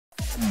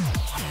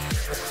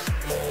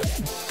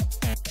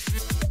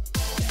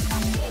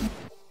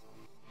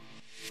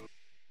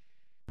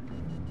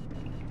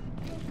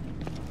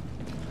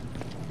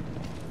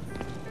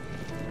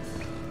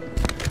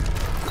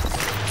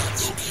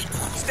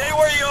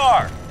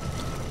are.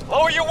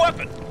 Lower your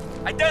weapon.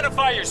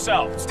 Identify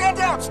yourself. Stand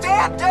down!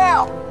 Stand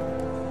down!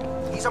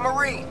 He's a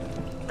Marine.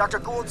 Dr.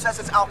 Gould says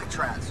it's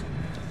Alcatraz.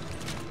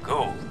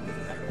 Gould?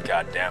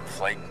 Goddamn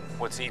flake.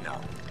 What's he know?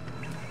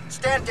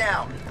 Stand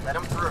down. Let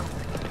him through.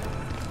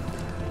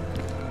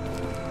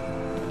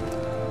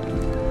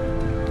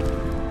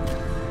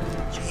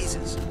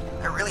 Jesus.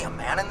 There really a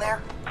man in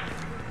there?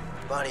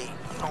 Buddy,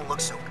 you don't look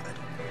so good.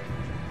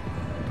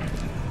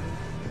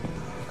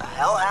 The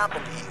hell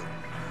happened to you?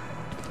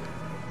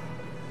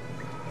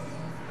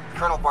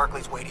 Colonel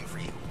Barkley's waiting for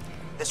you.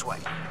 This way.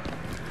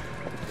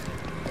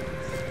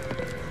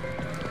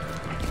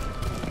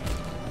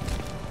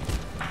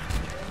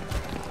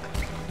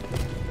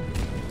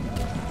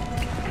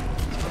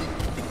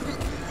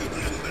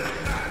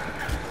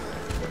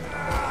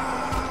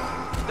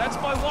 That's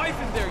my wife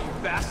in there, you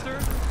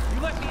bastard! You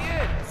let me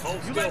in!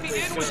 You let me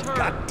in with her!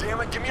 God damn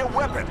it, give me a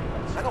weapon!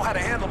 I know how to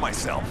handle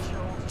myself.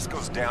 This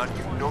goes down,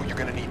 you know you're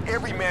gonna need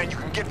every man you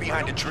can get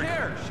behind a trigger.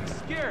 Scared. She's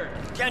scared.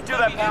 Can't do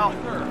that, pal.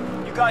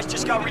 You guys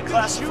just got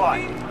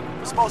reclassified.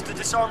 We're supposed to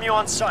disarm you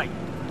on sight.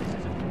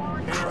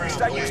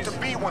 Christ, I used to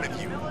be one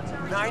of you.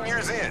 9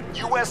 years in,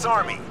 U.S.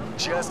 Army,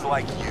 just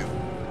like you.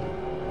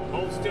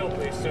 Hold still,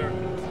 please, sir.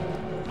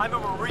 I'm a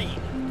Marine.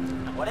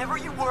 Whatever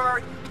you were,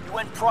 you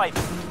went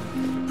private.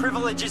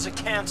 Privileges are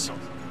canceled.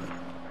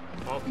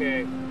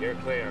 Okay, you're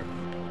clear.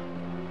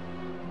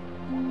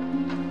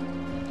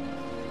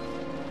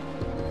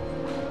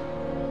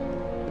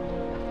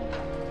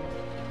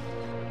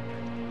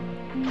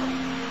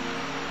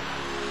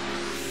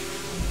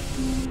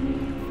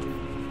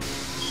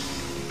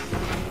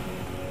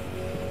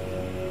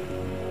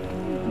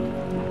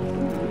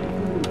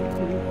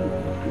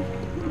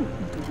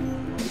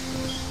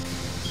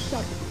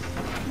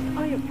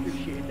 I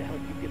appreciate the help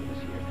you've given us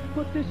here,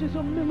 but this is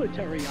a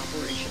military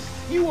operation.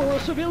 You are a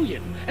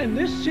civilian, and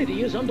this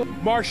city is under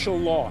martial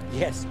law.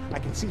 Yes, I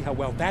can see how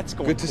well that's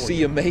going. Good to see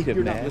you made it,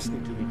 You're man. not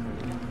listening to me,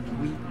 Colonel.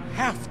 We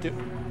have to...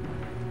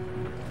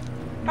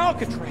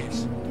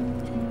 Alcatraz!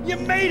 You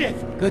made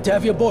it! Good to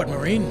have you aboard,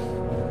 Marine.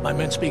 My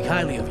men speak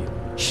highly of you.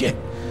 Shit,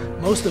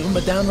 most of them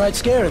are downright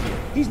scared of you.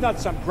 He's not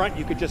some grunt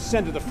you could just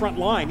send to the front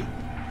line.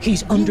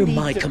 He's under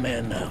my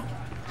command now.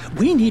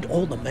 We need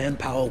all the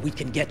manpower we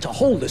can get to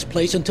hold this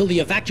place until the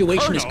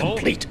evacuation is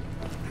complete.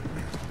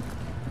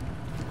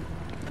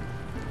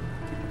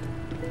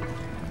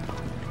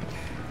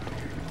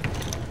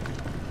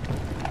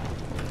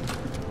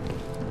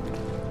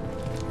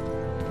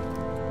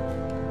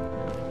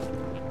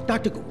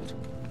 Dr. Gould,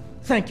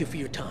 thank you for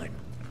your time.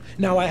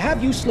 Now, I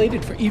have you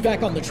slated for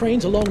evac on the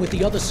trains along with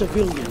the other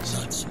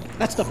civilians.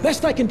 That's the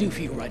best I can do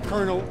for you right now.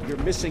 Colonel, you're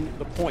missing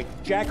the point.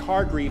 Jack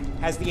Hargreave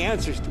has the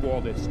answers to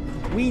all this.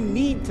 We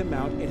need to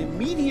mount an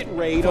immediate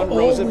raid on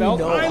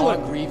Roosevelt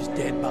Island. Hargreave's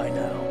dead by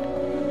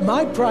now.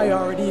 My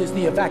priority is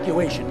the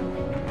evacuation.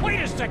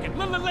 Wait a second!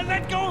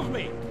 Let go of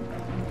me!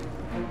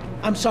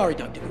 I'm sorry,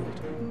 Dr.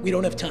 Gould. We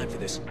don't have time for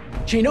this.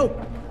 Chino,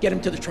 get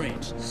him to the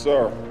trains.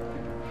 Sir.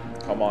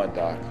 Come on,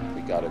 Doc.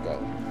 We gotta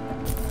go.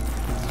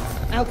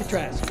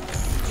 Alcatraz,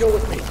 you're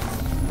with me.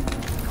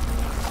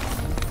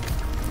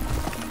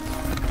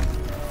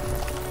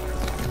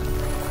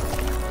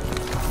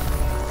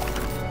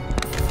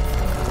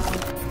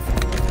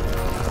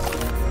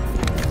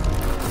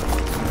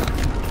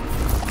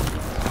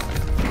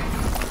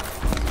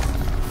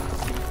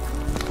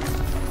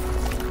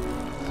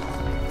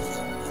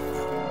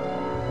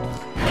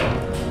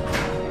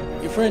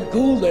 Your friend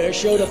Gould there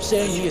showed up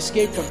saying he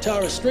escaped from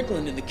Tara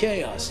Strickland in the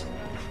chaos.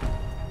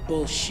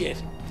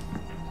 Bullshit.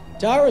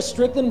 Tara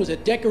Strickland was a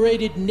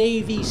decorated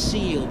Navy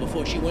SEAL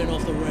before she went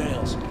off the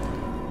rails.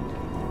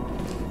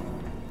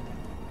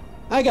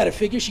 I gotta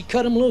figure she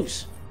cut him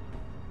loose.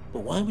 But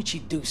why would she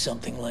do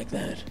something like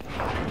that?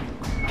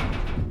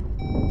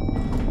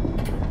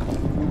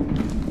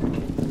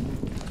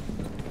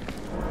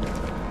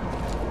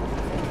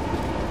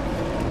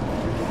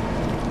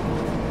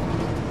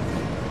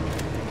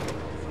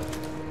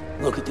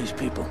 Look at these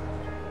people.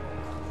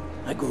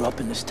 I grew up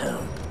in this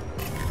town.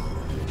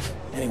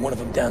 Any one of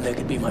them down there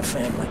could be my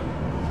family.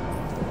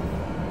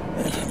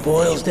 And if it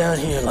boils down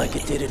here like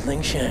it did at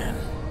Lingshan.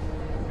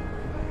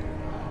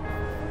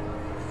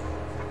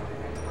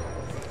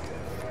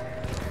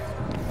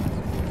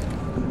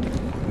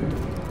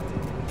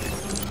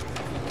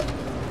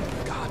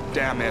 God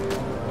damn it.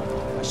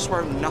 I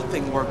swear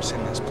nothing works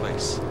in this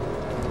place.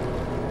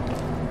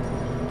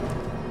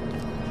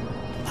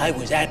 I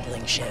was at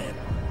Lingshan.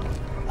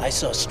 I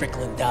saw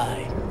Strickland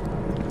die.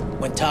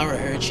 When Tara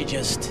heard, she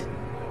just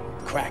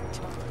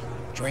cracked.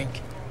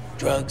 Drink,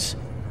 drugs,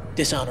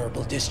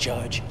 dishonorable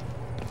discharge.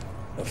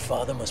 Her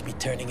father must be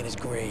turning in his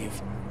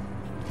grave.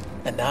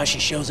 And now she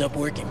shows up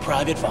working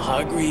private for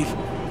Hargreave.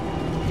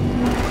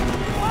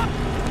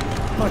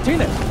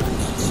 Martinez,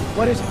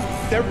 what is it?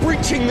 They're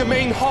breaching the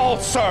main hall,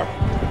 sir!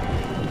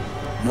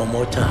 No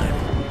more time.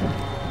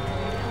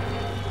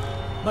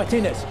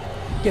 Martinez,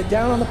 get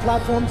down on the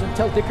platforms and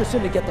tell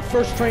Dickerson to get the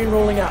first train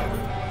rolling out.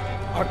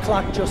 Our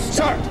clock just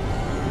stopped.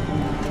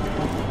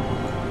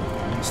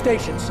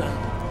 Station, son.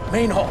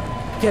 Main hall.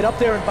 Get up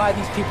there and buy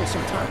these people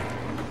some time.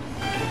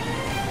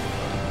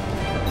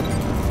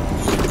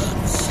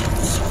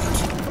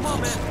 Come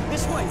on, man.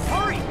 This way.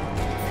 Hurry!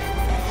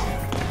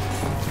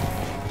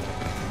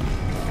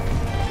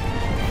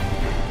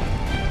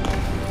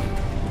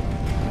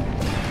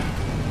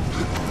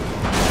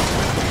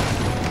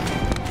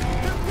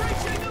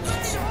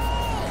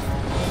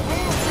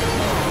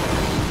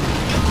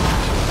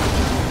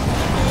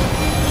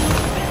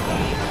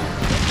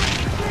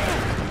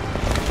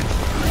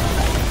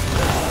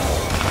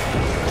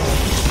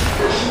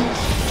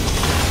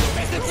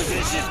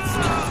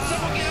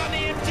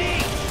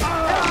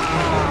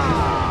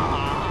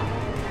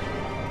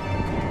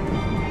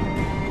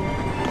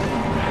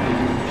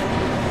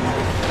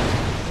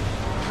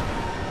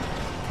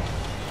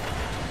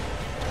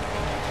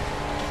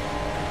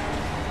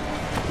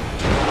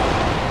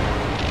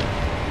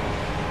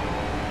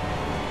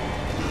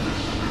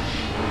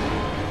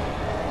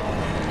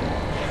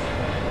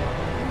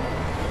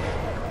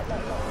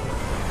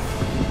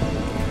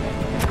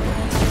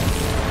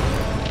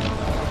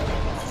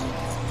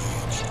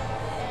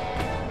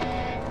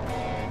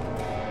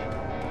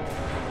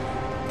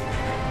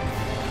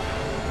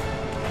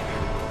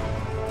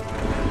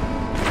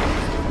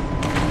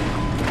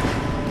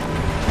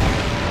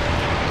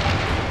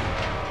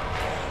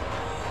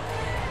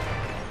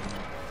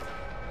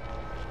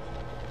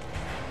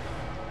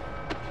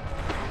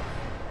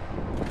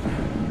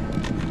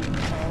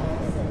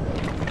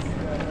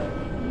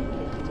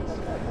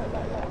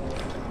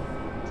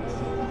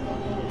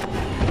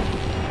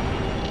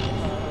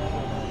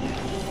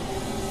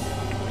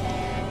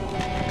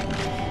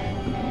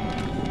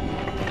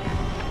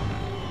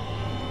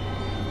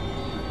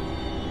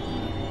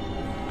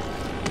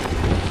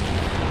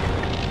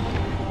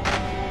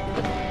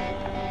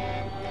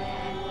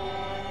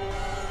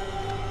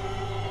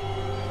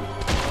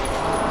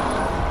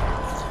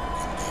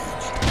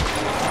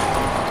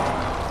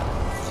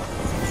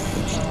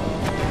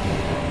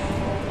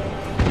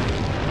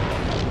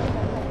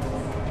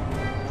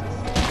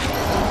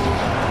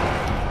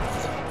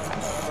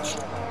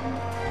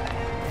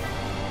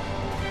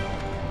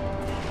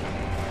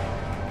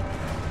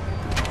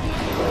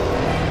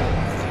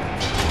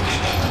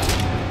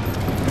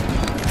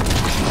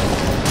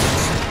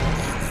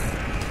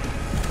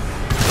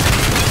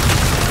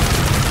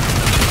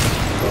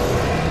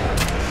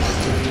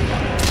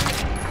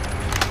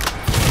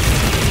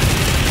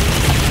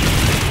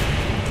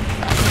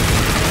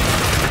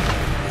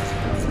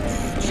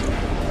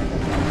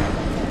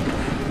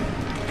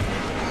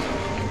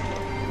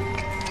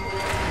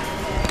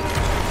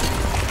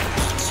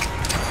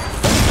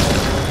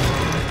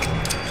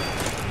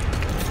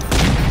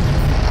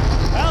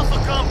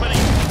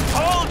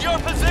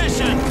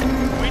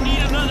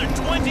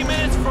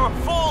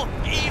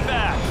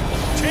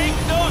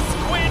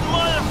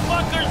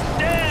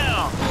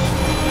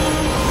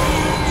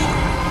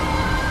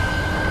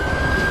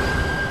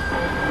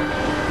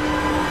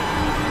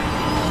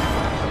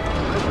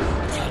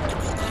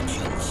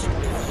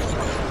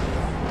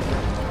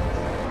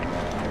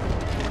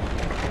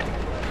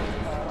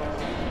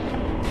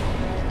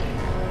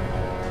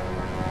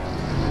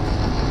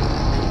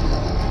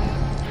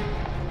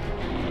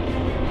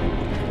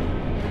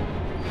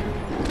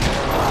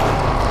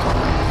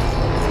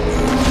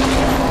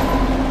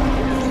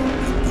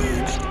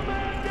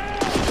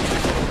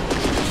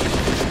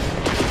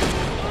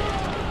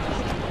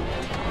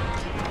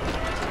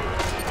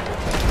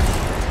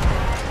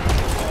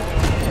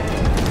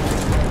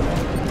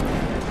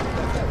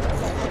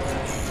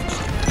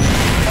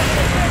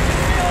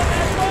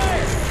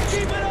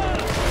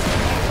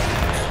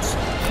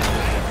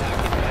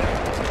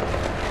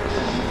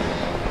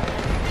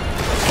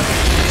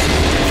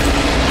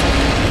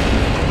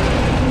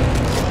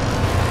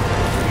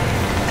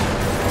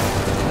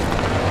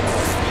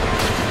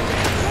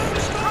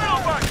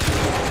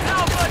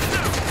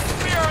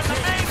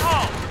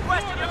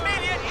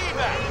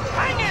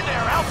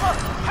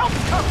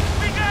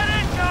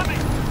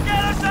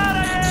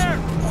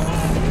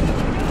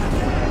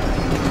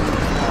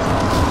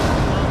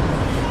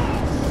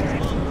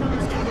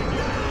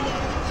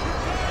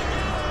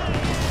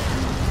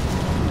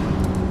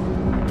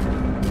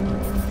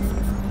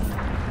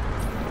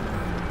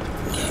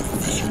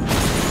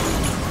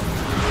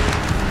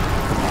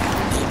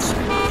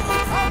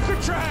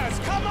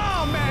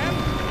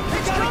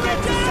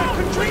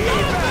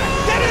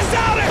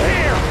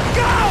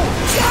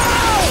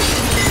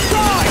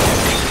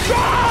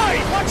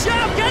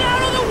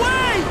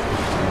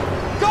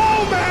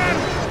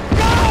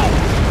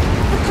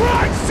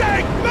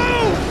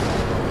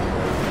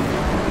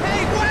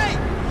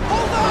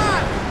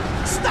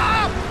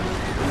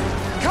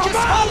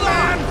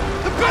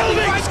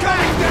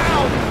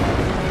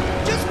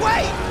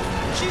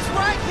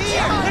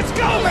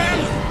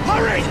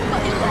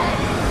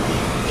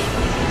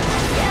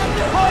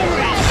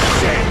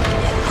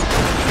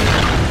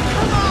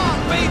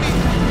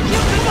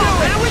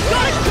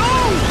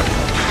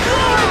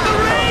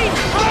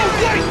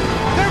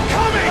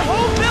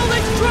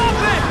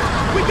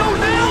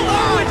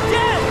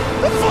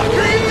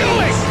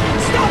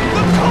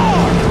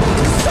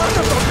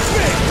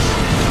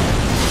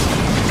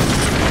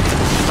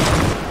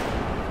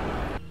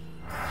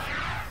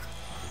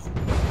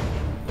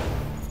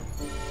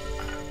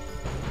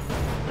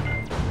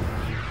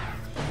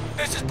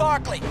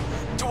 Barkley.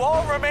 To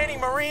all remaining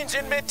Marines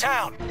in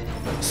Midtown.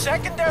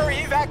 Secondary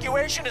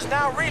evacuation is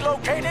now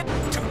relocated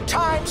to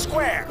Times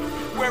Square,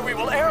 where we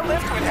will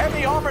airlift with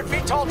heavy armored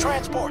VTOL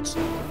transports.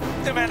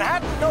 The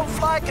Manhattan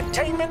no-fly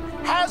containment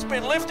has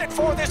been lifted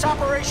for this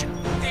operation.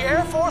 The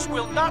Air Force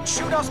will not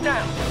shoot us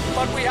down,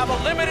 but we have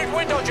a limited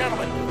window,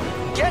 gentlemen.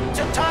 Get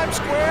to Times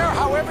Square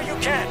however you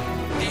can.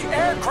 The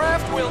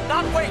aircraft will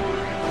not wait.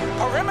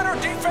 Perimeter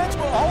defense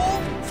will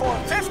hold for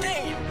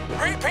 15,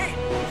 repeat,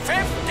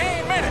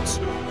 15 minutes.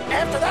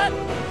 After that,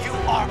 you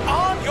are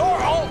on your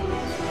own.